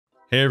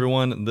Hey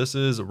everyone, this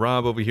is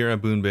Rob over here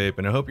at BuneBape,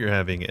 and I hope you're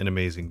having an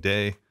amazing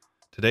day.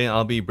 Today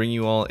I'll be bringing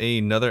you all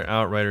another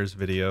Outriders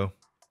video,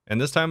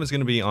 and this time it's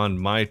going to be on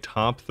my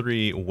top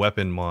 3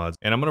 weapon mods.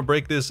 And I'm going to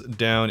break this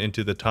down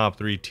into the top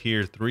 3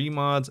 tier 3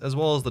 mods, as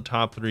well as the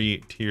top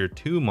 3 tier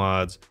 2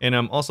 mods. And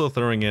I'm also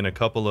throwing in a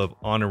couple of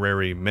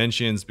honorary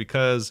mentions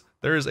because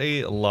there's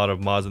a lot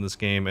of mods in this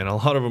game, and a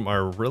lot of them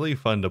are really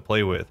fun to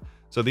play with.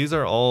 So these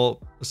are all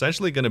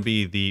essentially going to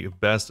be the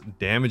best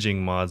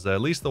damaging mods,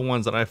 at least the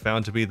ones that I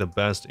found to be the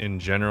best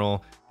in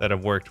general that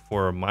have worked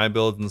for my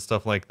builds and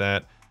stuff like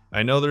that.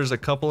 I know there's a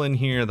couple in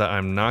here that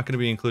I'm not going to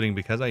be including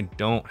because I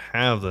don't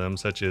have them,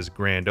 such as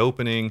Grand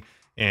Opening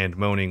and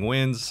Moaning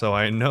Winds. So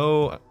I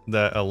know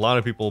that a lot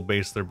of people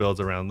base their builds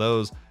around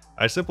those.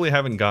 I simply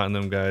haven't gotten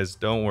them, guys.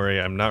 Don't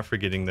worry, I'm not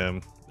forgetting them.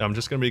 I'm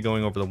just going to be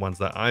going over the ones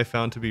that I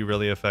found to be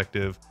really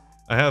effective.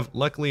 I have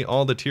luckily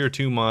all the tier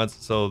 2 mods,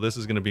 so this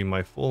is going to be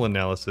my full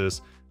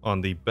analysis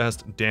on the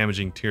best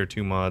damaging tier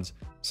 2 mods.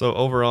 So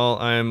overall,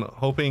 I'm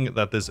hoping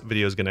that this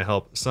video is going to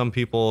help some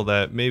people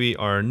that maybe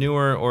are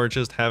newer or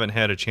just haven't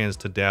had a chance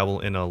to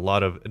dabble in a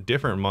lot of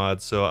different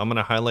mods. So I'm going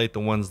to highlight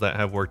the ones that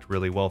have worked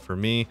really well for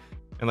me.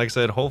 And like I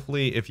said,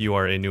 hopefully if you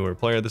are a newer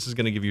player, this is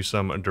going to give you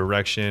some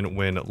direction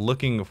when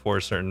looking for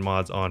certain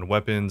mods on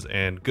weapons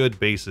and good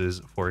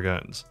bases for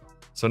guns.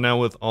 So now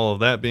with all of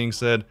that being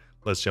said,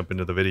 let's jump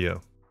into the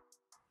video.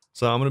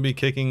 So I'm going to be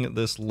kicking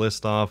this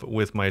list off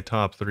with my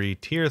top 3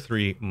 tier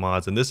 3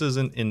 mods, and this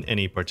isn't in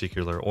any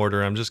particular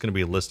order. I'm just going to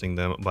be listing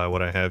them by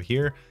what I have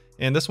here.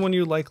 And this one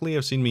you likely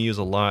have seen me use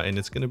a lot, and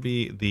it's going to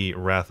be the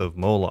Wrath of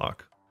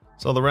Moloch.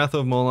 So the Wrath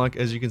of Moloch,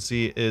 as you can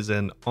see, is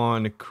an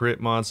on crit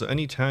mod. So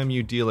anytime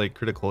you deal a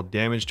critical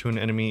damage to an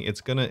enemy,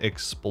 it's going to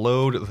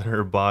explode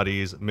their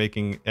bodies,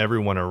 making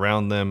everyone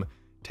around them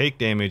take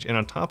damage. And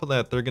on top of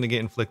that, they're going to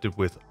get inflicted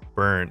with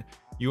burn.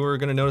 You are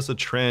going to notice a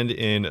trend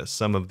in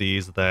some of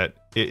these that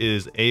it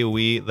is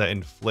AoE that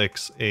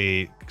inflicts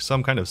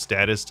some kind of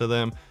status to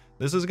them.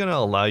 This is going to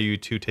allow you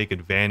to take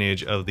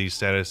advantage of these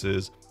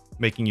statuses,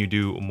 making you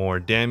do more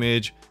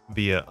damage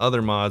via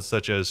other mods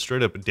such as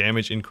straight up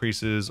damage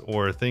increases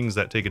or things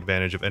that take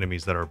advantage of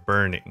enemies that are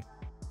burning.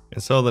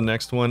 And so the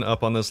next one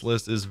up on this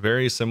list is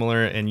very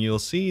similar, and you'll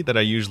see that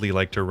I usually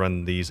like to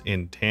run these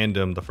in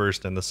tandem, the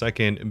first and the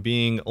second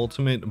being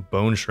Ultimate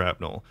Bone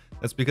Shrapnel.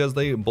 That's because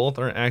they both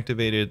are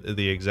activated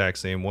the exact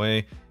same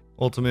way.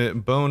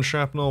 Ultimate Bone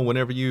Shrapnel,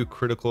 whenever you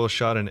critical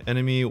shot an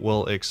enemy,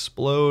 will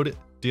explode,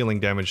 dealing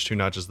damage to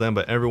not just them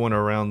but everyone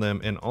around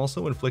them, and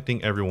also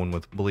inflicting everyone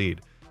with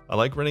bleed. I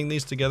like running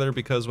these together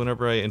because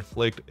whenever I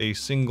inflict a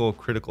single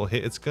critical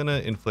hit, it's gonna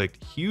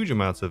inflict huge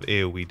amounts of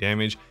AoE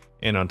damage.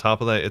 And on top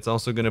of that, it's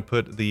also going to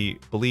put the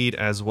bleed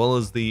as well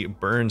as the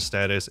burn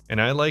status. And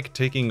I like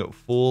taking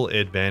full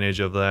advantage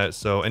of that.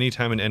 So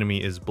anytime an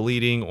enemy is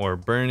bleeding or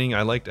burning,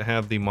 I like to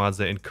have the mods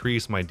that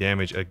increase my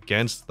damage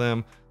against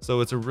them.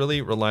 So it's a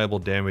really reliable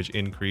damage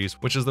increase,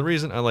 which is the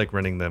reason I like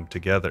running them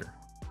together.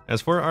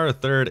 As for our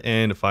third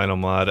and final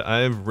mod,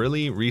 I've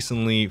really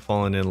recently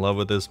fallen in love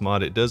with this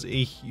mod. It does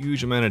a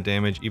huge amount of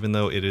damage, even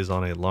though it is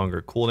on a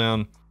longer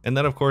cooldown. And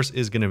that of course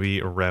is going to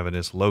be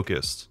Ravenous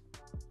Locust.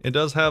 It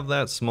does have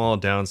that small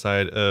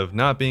downside of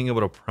not being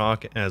able to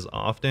proc as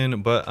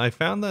often, but I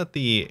found that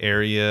the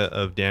area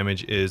of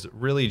damage is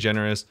really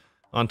generous.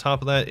 On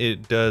top of that,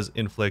 it does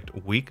inflict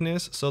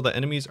weakness, so the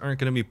enemies aren't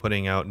going to be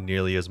putting out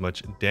nearly as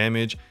much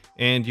damage,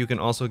 and you can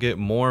also get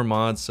more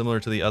mods similar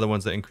to the other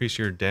ones that increase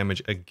your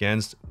damage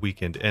against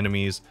weakened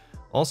enemies.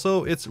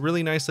 Also, it's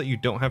really nice that you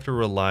don't have to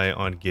rely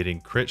on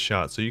getting crit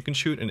shots, so you can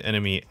shoot an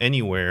enemy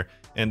anywhere,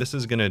 and this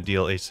is going to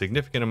deal a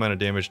significant amount of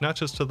damage not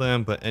just to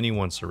them, but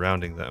anyone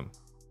surrounding them.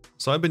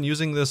 So I've been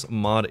using this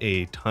mod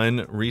a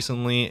ton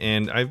recently,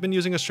 and I've been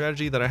using a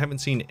strategy that I haven't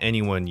seen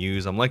anyone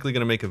use. I'm likely going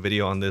to make a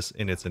video on this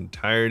in its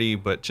entirety,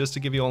 but just to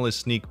give you all a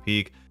sneak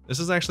peek, this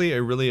is actually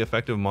a really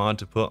effective mod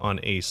to put on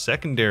a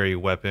secondary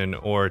weapon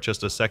or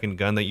just a second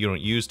gun that you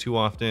don't use too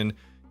often.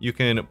 You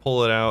can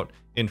pull it out,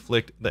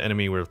 inflict the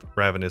enemy with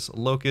Ravenous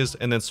Locust,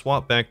 and then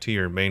swap back to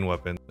your main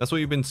weapon. That's what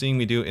you've been seeing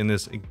me do in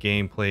this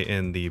gameplay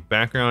in the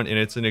background, and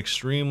it's an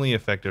extremely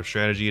effective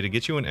strategy to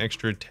get you an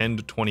extra 10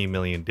 to 20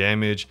 million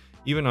damage,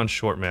 even on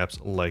short maps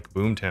like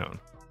Boomtown.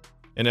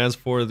 And as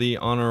for the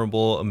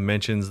honorable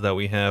mentions that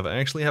we have, I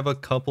actually have a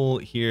couple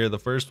here. The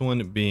first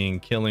one being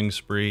Killing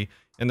Spree,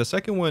 and the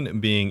second one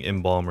being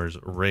Embalmer's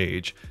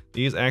Rage.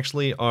 These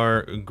actually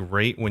are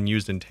great when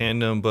used in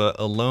tandem, but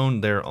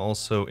alone they're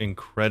also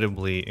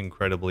incredibly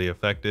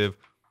effective.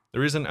 The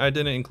reason I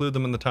didn't include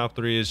them in the top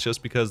 3 is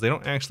just because they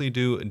don't actually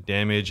do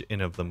damage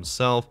in of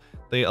themselves.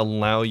 They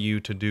allow you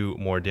to do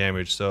more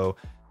damage, so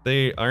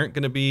they aren't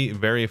going to be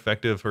very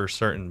effective for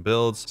certain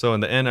builds. So in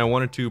the end, I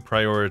wanted to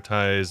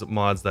prioritize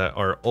mods that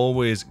are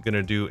always going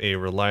to do a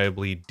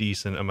reliably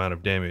decent amount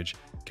of damage.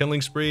 Killing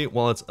Spree,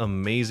 while it's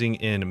amazing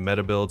in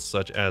meta builds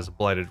such as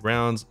Blighted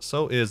Rounds,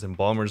 so is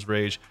Embalmer's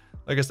Rage.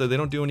 Like I said, they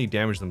don't do any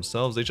damage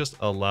themselves, they just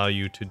allow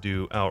you to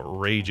do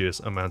outrageous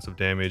amounts of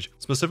damage.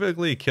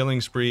 Specifically,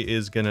 Killing Spree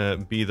is gonna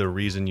be the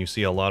reason you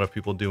see a lot of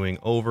people doing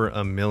over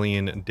 1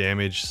 million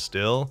damage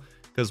still.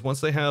 because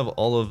once they have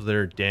all of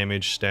their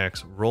damage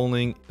stacks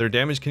rolling, their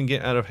damage can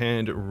get out of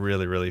hand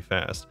really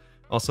fast.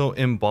 Also,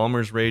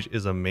 Embalmer's Rage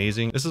is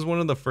amazing. This is one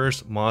of the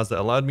first mods that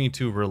allowed me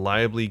to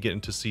reliably get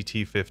into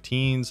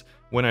CT15s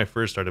when I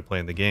first started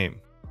playing the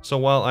game. So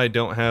while I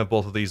don't have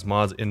both of these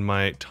mods in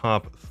my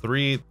top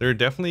 3, they're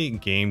definitely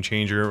game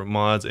changer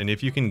mods, and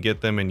if you can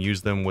get them and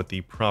use them with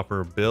the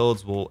proper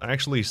builds, will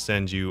actually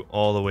send you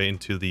all the way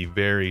into the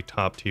very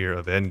top tier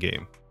of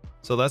endgame.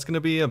 So that's going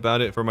to be about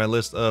it for my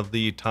list of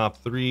the top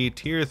 3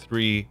 tier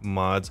 3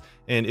 mods.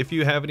 And if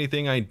you have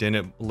anything I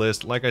didn't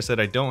list, like I said,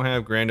 I don't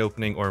have Grand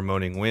Opening or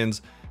Moaning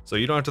Winds, so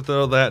you don't have to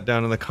throw that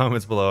down in the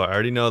comments below. I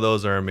already know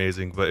those are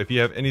amazing, but if you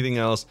have anything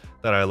else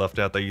that I left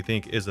out that you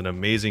think is an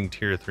amazing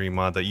tier 3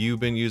 mod that you've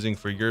been using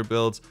for your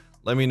builds,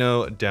 let me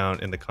know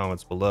down in the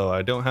comments below.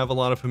 I don't have a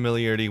lot of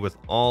familiarity with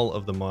all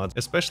of the mods,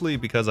 especially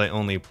because I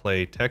only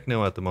play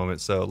Techno at the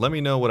moment, so let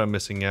me know what I'm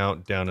missing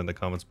out down in the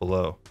comments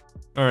below.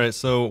 Alright,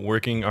 so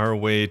working our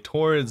way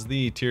towards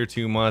the tier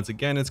 2 mods,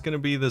 again, it's going to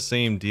be the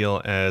same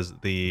deal as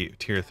the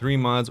tier 3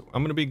 mods.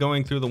 I'm going to be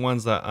going through the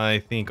ones that I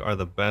think are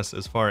the best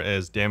as far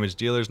as damage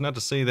dealers. Not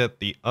to say that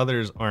the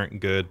others aren't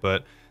good,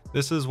 but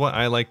this is what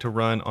I like to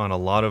run on a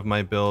lot of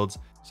my builds.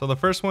 So the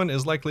first one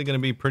is likely going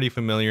to be pretty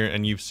familiar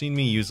and you've seen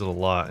me use it a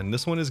lot, and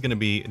this one is going to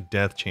be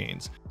Death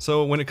Chains.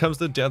 So when it comes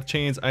to Death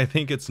Chains, I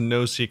think it's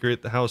no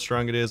secret how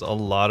strong it is. A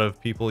lot of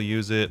people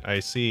use it. I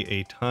see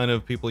a ton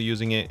of people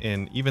using it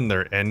in even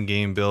their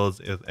endgame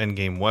builds with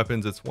endgame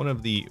weapons. It's one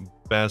of the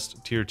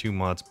best tier 2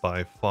 mods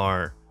by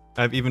far.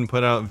 I've even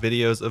put out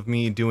videos of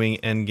me doing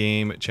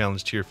endgame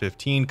challenge tier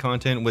 15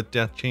 content with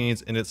Death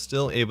Chains, and it's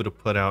still able to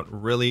put out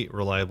really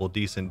reliable,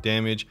 decent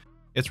damage.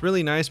 It's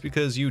really nice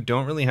because you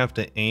don't really have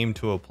to aim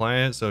to apply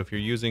it, so if you're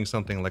using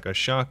something like a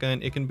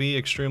shotgun, it can be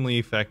extremely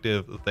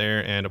effective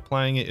there, and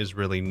applying it is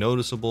really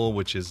noticeable,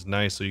 which is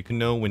nice, so you can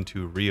know when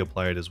to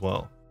reapply it as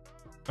well.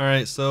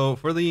 Alright, so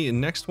for the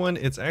next one,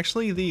 it's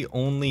actually the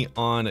only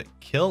on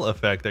kill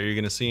effect that you're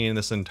going to see in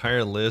this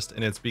entire list,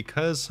 and it's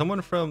because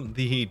someone from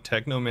the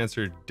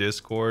Technomancer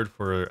Discord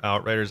for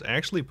Outriders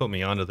actually put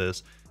me onto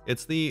this.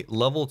 It's the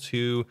level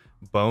 2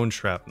 bone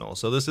shrapnel.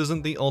 So this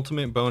isn't the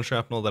ultimate bone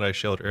shrapnel that I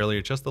showed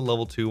earlier, just the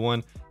level 2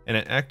 one, and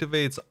it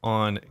activates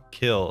on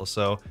kill.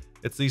 So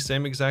it's the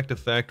same exact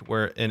effect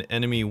where an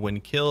enemy when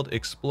killed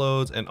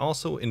explodes and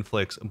also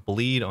inflicts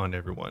bleed on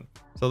everyone.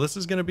 So this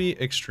is going to be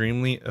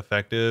extremely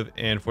effective,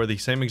 and for the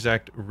same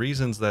exact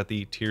reasons that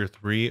the tier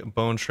 3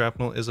 bone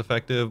shrapnel is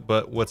effective,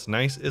 but what's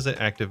nice is it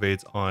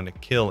activates on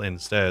kill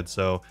instead.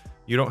 So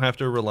you don't have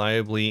to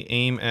reliably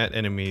aim at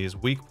enemies'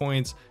 weak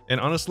points, and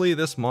honestly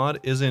this mod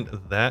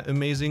isn't that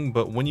amazing,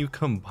 but when you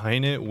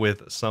combine it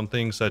with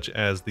something such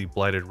as the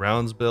Blighted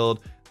Rounds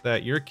build,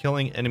 that you're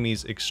killing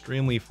enemies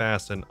extremely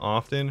fast and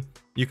often,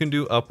 you can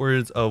do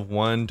upwards of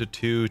 1 to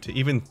 2 to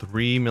even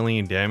 3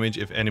 million damage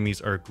if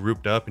enemies are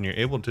grouped up and you're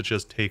able to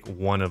just take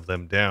one of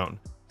them down.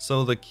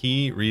 So the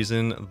key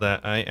reason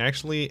that I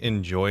actually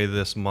enjoy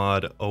this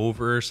mod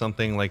over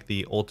something like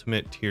the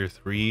ultimate tier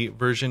 3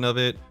 version of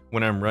it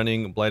when I'm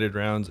running Blighted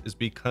Rounds is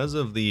because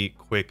of the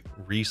quick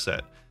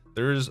reset.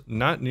 There's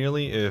not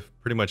nearly, if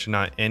pretty much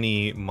not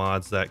any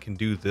mods that can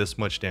do this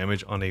much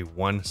damage on a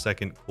 1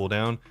 second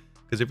cooldown.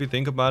 Because if you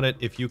think about it,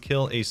 if you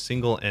kill a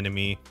single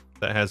enemy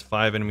that has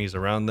 5 enemies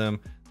around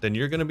them, then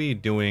you're going to be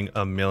doing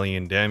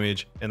 1,000,000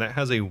 damage, and that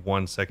has a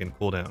 1 second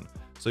cooldown.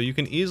 So you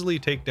can easily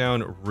take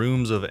down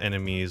rooms of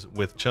enemies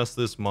with just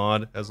this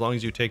mod. As long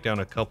as you take down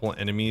a couple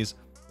enemies,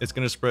 it's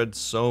going to spread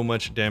so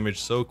much damage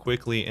so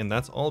quickly, and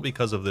that's all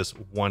because of this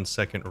 1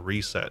 second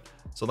reset.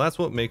 So that's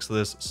what makes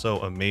this so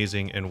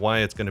amazing and why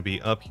it's going to be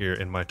up here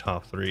in my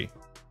top 3.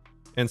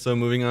 And so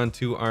moving on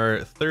to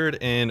our third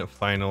and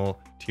final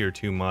tier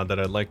 2 mod that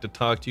I'd like to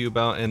talk to you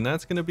about, and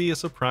that's going to be a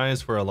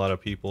surprise for a lot of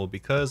people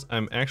because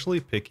I'm actually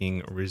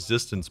picking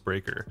Resistance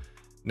Breaker.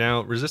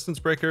 Now, Resistance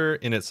Breaker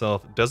in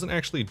itself doesn't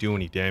actually do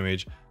any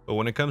damage, but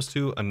when it comes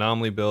to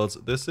anomaly builds,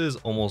 this is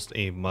almost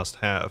a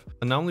must-have.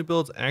 Anomaly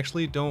builds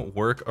actually don't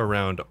work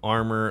around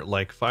armor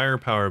like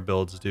firepower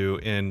builds do,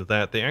 in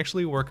that they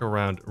actually work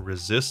around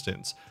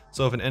resistance.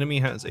 So if an enemy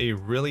has a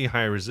really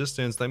high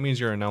resistance, that means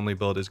your anomaly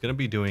build is going to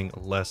be doing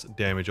less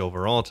damage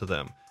overall to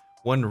them.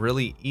 One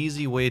really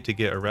easy way to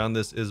get around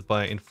this is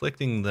by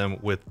inflicting them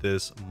with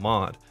this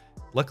mod.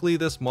 Luckily,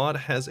 this mod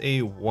has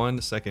a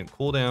 1 second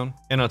cooldown,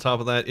 and on top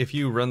of that, if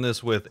you run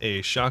this with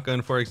a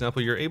shotgun, for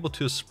example, you're able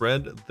to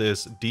spread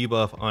this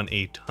debuff on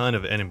a ton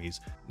of enemies.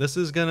 This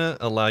is gonna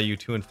allow you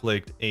to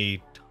inflict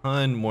a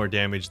ton more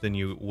damage than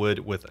you would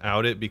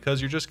without it,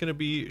 because you're just gonna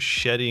be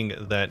shedding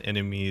that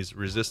enemy's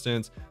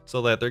resistance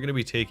so that they're gonna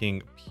be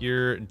taking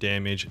pure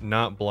damage,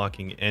 not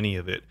blocking any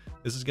of it.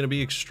 This is gonna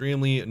be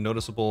extremely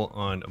noticeable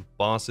on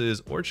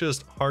bosses or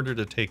just harder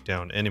to take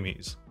down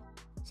enemies.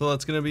 So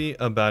that's going to be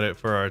about it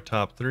for our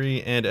top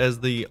 3, and as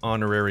the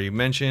honorary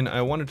mention,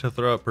 I wanted to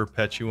throw out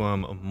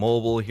Perpetuum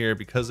Mobile here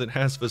because it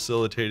has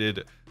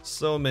facilitated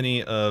so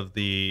many of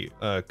the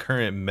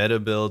current meta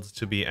builds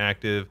to be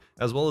active,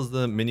 as well as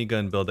the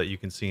minigun build that you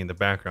can see in the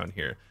background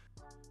here.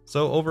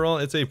 So overall,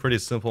 it's a pretty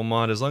simple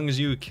mod. As long as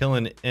you kill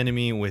an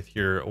enemy with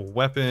your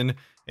weapon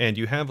and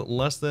you have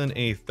less than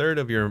a third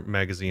of your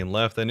magazine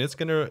left, then it's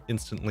going to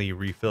instantly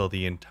refill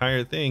the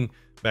entire thing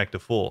back to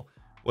full.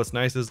 What's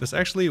nice is this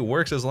actually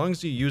works as long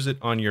as you use it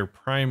on your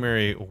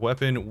primary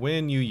weapon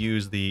when you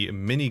use the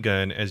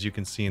minigun, as you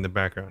can see in the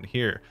background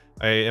here.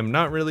 I am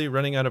not really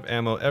running out of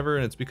ammo ever,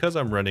 and it's because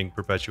I'm running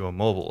Perpetual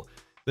Mobile.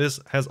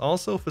 This has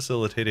also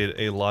facilitated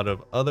a lot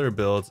of other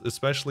builds,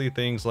 especially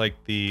things like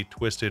the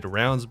Twisted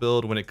Rounds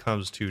build when it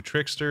comes to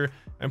Trickster.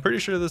 I'm pretty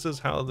sure this is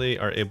how they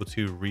are able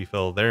to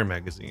refill their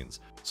magazines.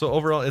 So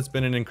overall, it's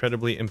been an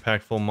incredibly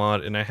impactful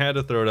mod, and I had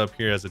to throw it up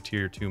here as a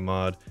tier 2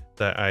 mod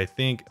that I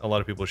think a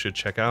lot of people should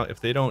check out if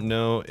they don't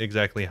know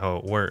exactly how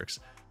it works.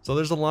 So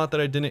there's a lot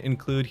that I didn't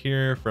include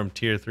here from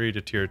tier 3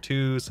 to tier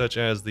 2, such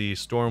as the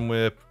Storm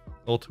Whip,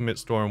 Ultimate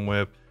Storm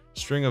Whip,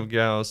 String of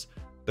Gauss.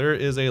 There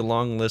is a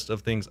long list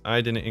of things I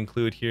didn't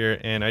include here,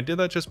 and I did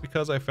that just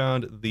because I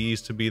found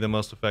these to be the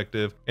most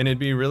effective, and it'd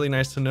be really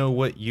nice to know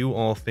what you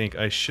all think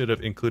I should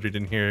have included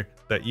in here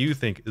that you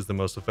think is the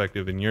most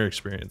effective in your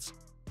experience.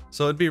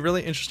 So it'd be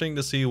really interesting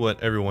to see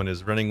what everyone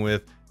is running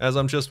with. As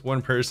I'm just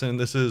one person,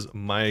 this is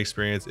my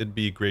experience. It'd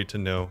be great to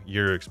know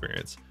your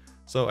experience.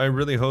 So I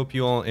really hope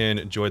you all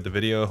enjoyed the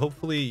video.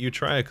 Hopefully you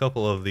try a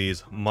couple of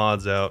these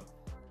mods out.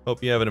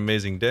 Hope you have an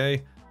amazing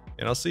day,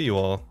 and I'll see you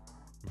all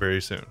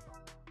very soon.